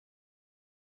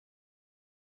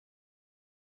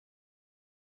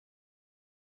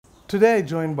Today I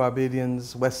join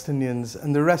Barbadians, West Indians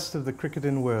and the rest of the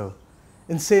cricketing world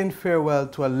in saying farewell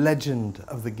to a legend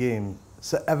of the game,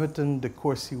 Sir Everton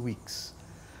Weekes,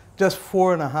 just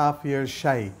 4.5 years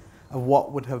shy of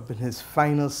what would have been his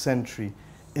final century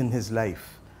in his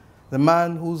life. The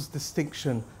man whose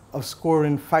distinction of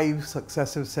scoring 5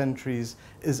 successive centuries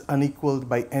is unequaled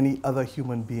by any other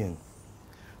human being.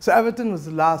 Sir Everton was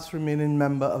the last remaining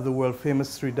member of the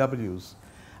world-famous 3Ws,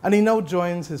 and he now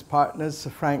joins his partners Sir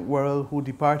Frank Worrell, who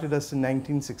departed us in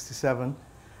 1967,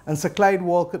 and Sir Clyde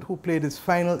Walcott, who played his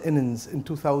final innings in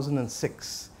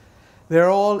 2006. They are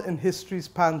all in history's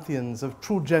pantheons of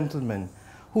true gentlemen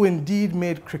who indeed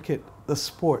made cricket the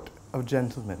sport of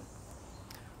gentlemen.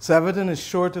 Sir Everton is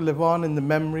sure to live on in the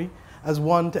memory as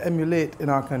one to emulate in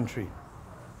our country.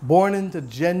 Born into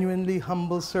genuinely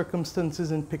humble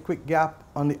circumstances in Pickwick Gap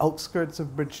on the outskirts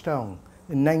of Bridgetown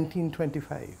in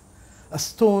 1925, a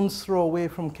stone's throw away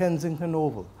from Kensington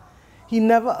Oval, he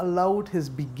never allowed his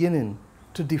beginning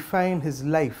to define his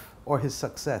life or his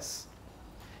success.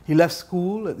 He left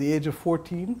school at the age of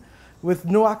 14 with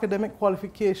no academic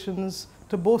qualifications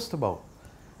to boast about,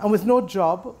 and with no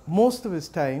job. Most of his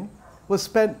time was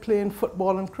spent playing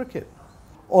football and cricket.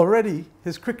 Already,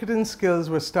 his cricketing skills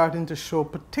were starting to show,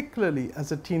 particularly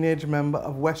as a teenage member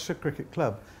of Westshire Cricket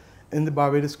Club in the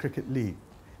Barbados Cricket League.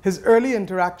 His early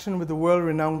interaction with the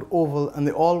world-renowned Oval and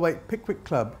the all-white Pickwick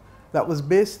Club that was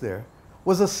based there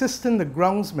was assisting the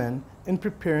groundsmen in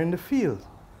preparing the field.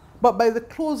 But by the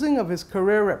closing of his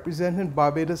career representing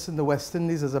Barbados in the West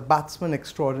Indies as a batsman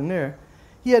extraordinaire,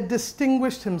 he had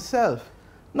distinguished himself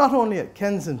not only at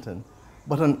Kensington,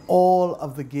 but on all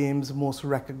of the game's most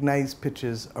recognized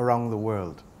pitches around the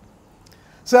world.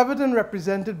 Sir Everton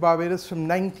represented Barbados from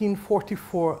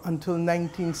 1944 until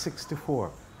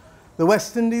 1964, the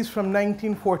West Indies from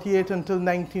 1948 until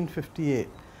 1958,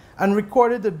 and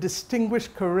recorded a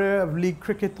distinguished career of league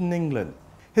cricket in England.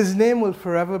 His name will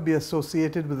forever be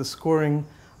associated with the scoring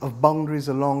of boundaries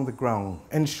along the ground,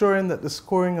 ensuring that the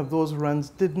scoring of those runs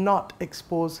did not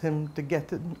expose him to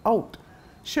getting out.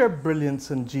 Sheer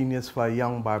brilliance and genius for a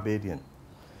young Barbadian.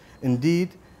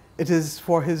 Indeed, it is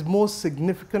for his most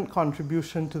significant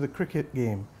contribution to the cricket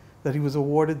game that he was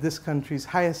awarded this country's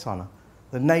highest honour,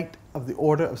 the Knight of the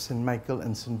Order of St. Michael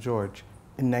and St. George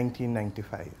in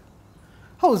 1995.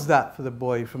 How was that for the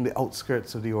boy from the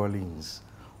outskirts of the Orleans,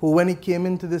 who when he came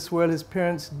into this world, his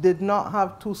parents did not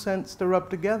have 2 cents to rub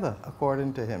together,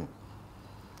 according to him?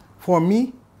 For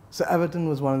me, Sir Everton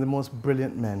was one of the most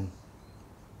brilliant men,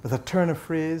 with a turn of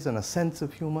phrase and a sense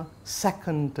of humour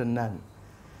second to none.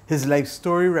 His life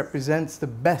story represents the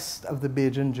best of the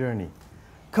Bajan journey: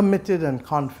 committed and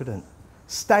confident,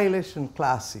 stylish and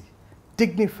classy,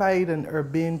 dignified and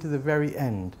urbane to the very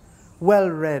end,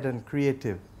 well-read and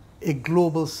creative, a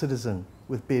global citizen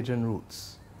with Bajan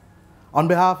roots. On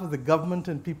behalf of the government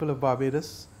and people of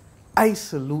Barbados, I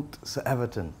salute Sir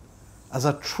Everton as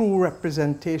a true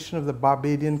representation of the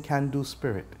Barbadian can-do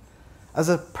spirit, as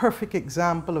a perfect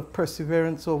example of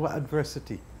perseverance over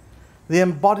adversity, the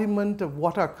embodiment of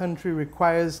what our country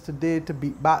requires today to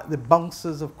beat back the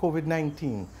bounces of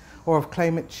COVID-19 or of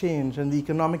climate change and the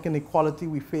economic inequality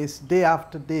we face day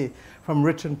after day from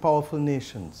rich and powerful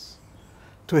nations.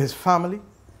 To his family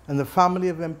and the family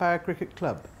of Empire Cricket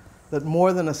Club, that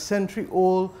more than a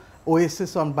century-old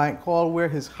oasis on Bank Hall where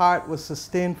his heart was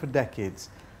sustained for decades,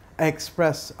 I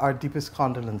express our deepest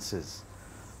condolences.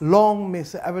 Long may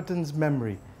Sir Everton's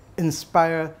memory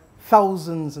inspire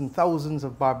thousands and thousands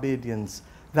of Barbadians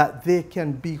that they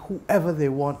can be whoever they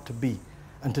want to be,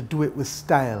 and to do it with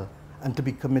style and to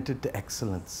be committed to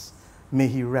excellence. May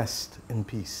he rest in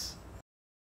peace.